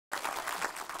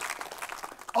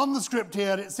On the script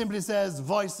here, it simply says,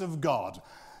 Voice of God.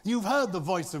 You've heard the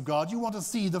voice of God. You want to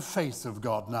see the face of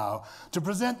God now. To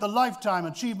present the Lifetime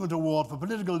Achievement Award for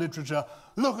Political Literature,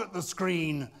 look at the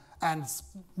screen and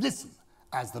listen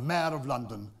as the Mayor of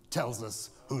London tells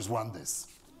us who's won this.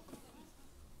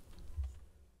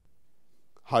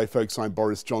 Hi folks, I'm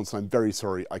Boris Johnson. I'm very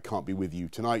sorry I can't be with you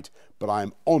tonight, but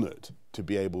I'm honoured to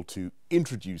be able to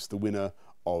introduce the winner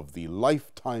of the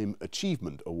Lifetime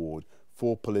Achievement Award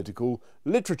for Political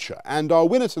Literature. And our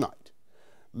winner tonight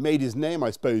made his name, I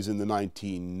suppose, in the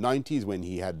 1990s when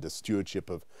he had the stewardship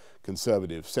of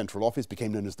Conservative Central Office,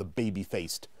 became known as the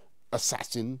baby-faced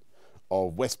assassin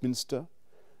of Westminster.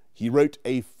 He wrote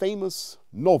a famous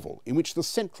novel in which the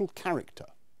central character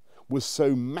was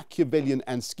so Machiavellian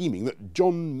and scheming that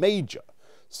John Major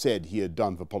said he had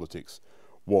done for politics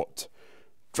what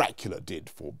Dracula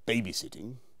did for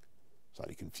babysitting.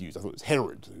 Slightly confused. I thought it was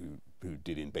Herod who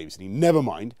did in babysitting. Never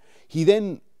mind. He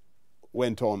then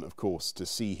went on, of course, to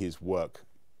see his work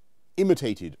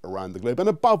imitated around the globe. And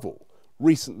above all,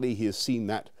 recently he has seen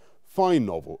that fine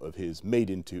novel of his made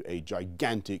into a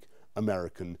gigantic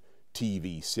American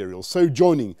TV serial, so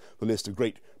joining the list of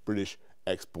great British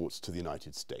exports to the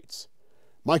United States.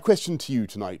 My question to you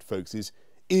tonight, folks,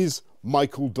 is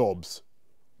Michael Dobbs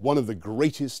one of the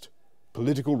greatest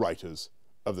political writers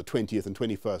of the 20th and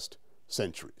 21st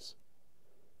centuries?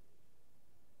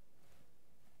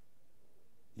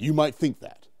 You might think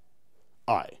that.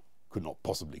 I could not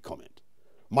possibly comment.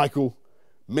 Michael,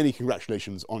 many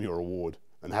congratulations on your award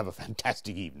and have a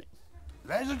fantastic evening.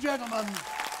 Ladies and gentlemen,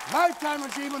 Lifetime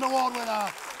Achievement Award winner,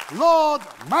 Lord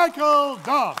Michael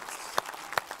Dobbs.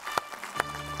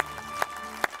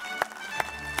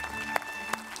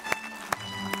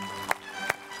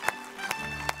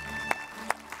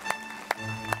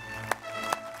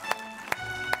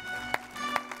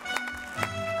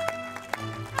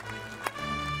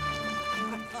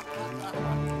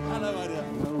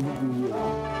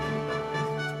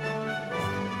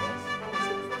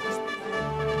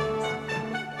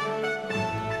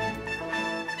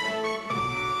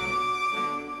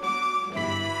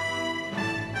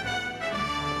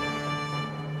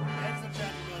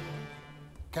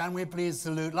 Can we please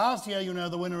salute? Last year, you know,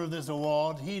 the winner of this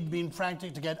award, he'd been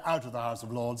frantic to get out of the House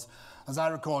of Lords. As I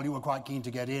recall, you were quite keen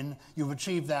to get in. You've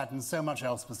achieved that and so much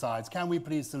else besides. Can we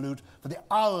please salute for the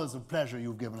hours of pleasure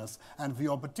you've given us and for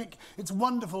your It's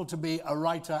wonderful to be a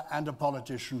writer and a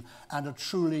politician and a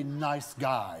truly nice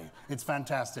guy. It's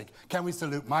fantastic. Can we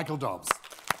salute Michael Dobbs?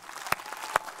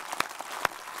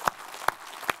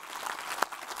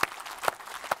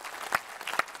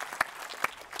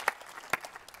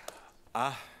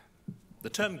 The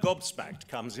term gobsmacked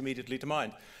comes immediately to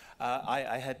mind.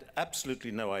 I had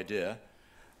absolutely no idea.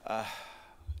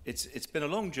 It's been a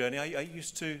long journey.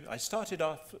 I started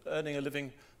off earning a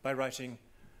living by writing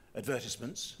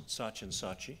advertisements, Saatchi and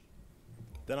Saatchi.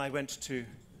 Then I went to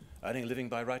earning a living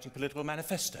by writing political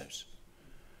manifestos.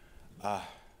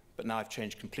 But now I've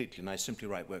changed completely and I simply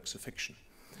write works of fiction.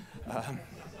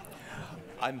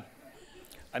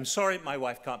 I'm sorry my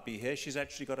wife can't be here. She's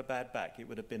actually got a bad back. It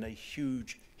would have been a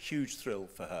huge, huge thrill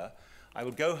for her. I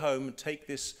will go home and take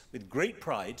this with great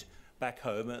pride back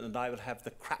home, and I will have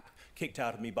the crap kicked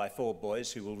out of me by 4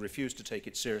 boys who will refuse to take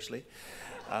it seriously.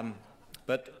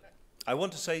 But I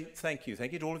want to say thank you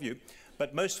to all of you,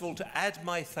 but most of all to add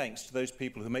my thanks to those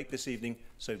people who make this evening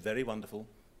so very wonderful.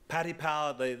 Paddy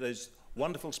Power, those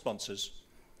wonderful sponsors,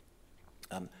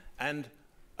 and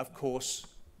of course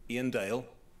Ian Dale,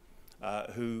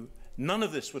 who none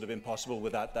of this would have been possible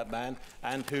without that man,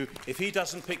 and who, if he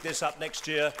doesn't pick this up next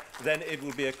year, then it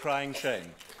will be a crying shame.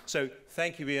 So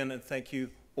thank you, Ian, and thank you,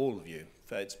 all of you.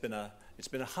 It's been a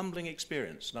humbling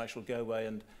experience, and I shall go away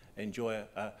and enjoy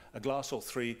a glass or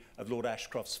 3 of Lord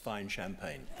Ashcroft's fine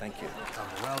champagne. Thank you.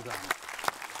 Well done.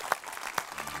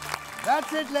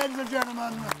 That's it, ladies and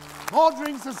gentlemen. More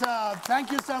drinks are served.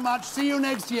 Thank you so much. See you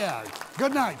next year.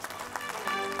 Good night.